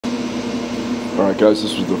Alright guys,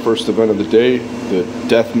 this was the first event of the day, the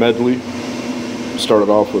death medley. Started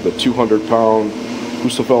off with a 200-pound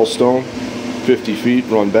Husafell stone, 50 feet,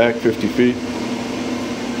 run back 50 feet.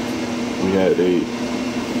 We had a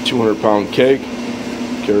 200-pound keg,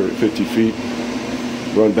 carry it 50 feet,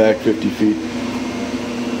 run back 50 feet.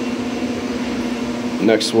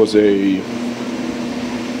 Next was a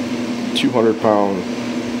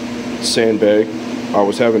 200-pound sandbag. I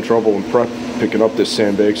was having trouble in prep picking up this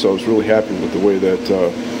sandbag, so I was really happy with the way that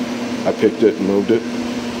I picked it and moved it.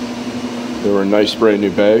 They were a nice brand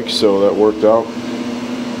new bag, so that worked out.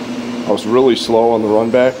 I was really slow on the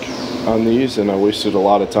run back on these, and I wasted a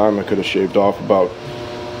lot of time. I could have shaved off about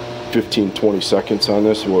 15-20 seconds on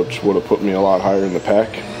this, which would have put me a lot higher in the pack.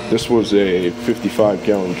 This was a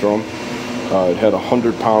 55-gallon drum. It had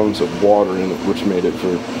 100 pounds of water in it, which made it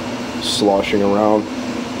for sloshing around.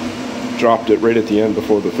 Dropped it right at the end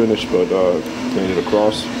before the finish, but made it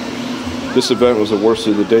across. This event was the worst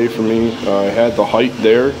of the day for me. I had the height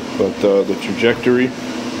there, but the trajectory,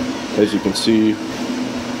 as you can see,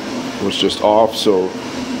 was just off. So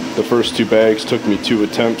the first two bags took me 2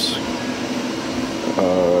 attempts.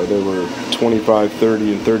 They were 25,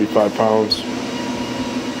 30, and 35 pounds.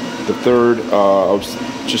 The third, I was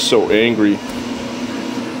just so angry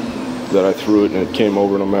that I threw it and it came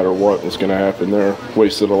over no matter what was going to happen there.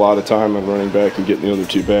 Wasted a lot of time on running back and getting the other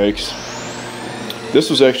 2 bags. This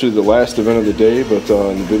was actually the last event of the day, but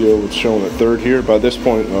in the video it's showing at third here. By this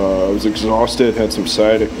point I was exhausted, had some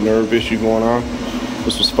sciatic nerve issue going on.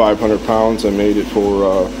 This was 500 pounds. I made it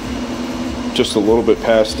for just a little bit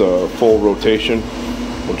past full rotation,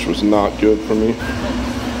 which was not good for me.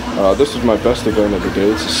 This was my best event of the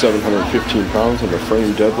day. It's a 715 pounds in the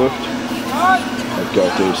frame deadlift. I've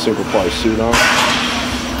got a single ply suit on.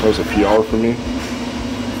 That was a PR for me.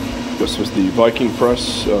 This was the Viking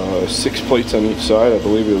press, 6 plates on each side. I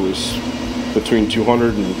believe it was between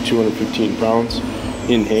 200 and 215 pounds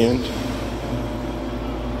in hand.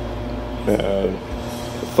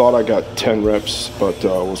 Thought I got 10 reps, but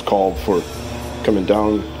was called for coming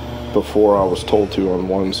down before I was told to on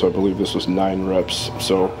one, so I believe this was 9 reps.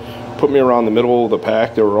 So put me around the middle of the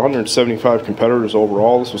pack. There were 175 competitors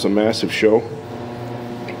overall. This was a massive show.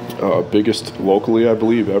 Biggest locally, I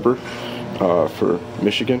believe, ever for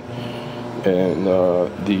Michigan. And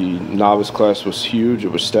the novice class was huge.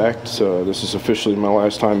 It was stacked. This is officially my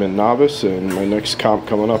last time in novice, and my next comp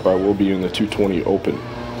coming up, I will be in the 220 open.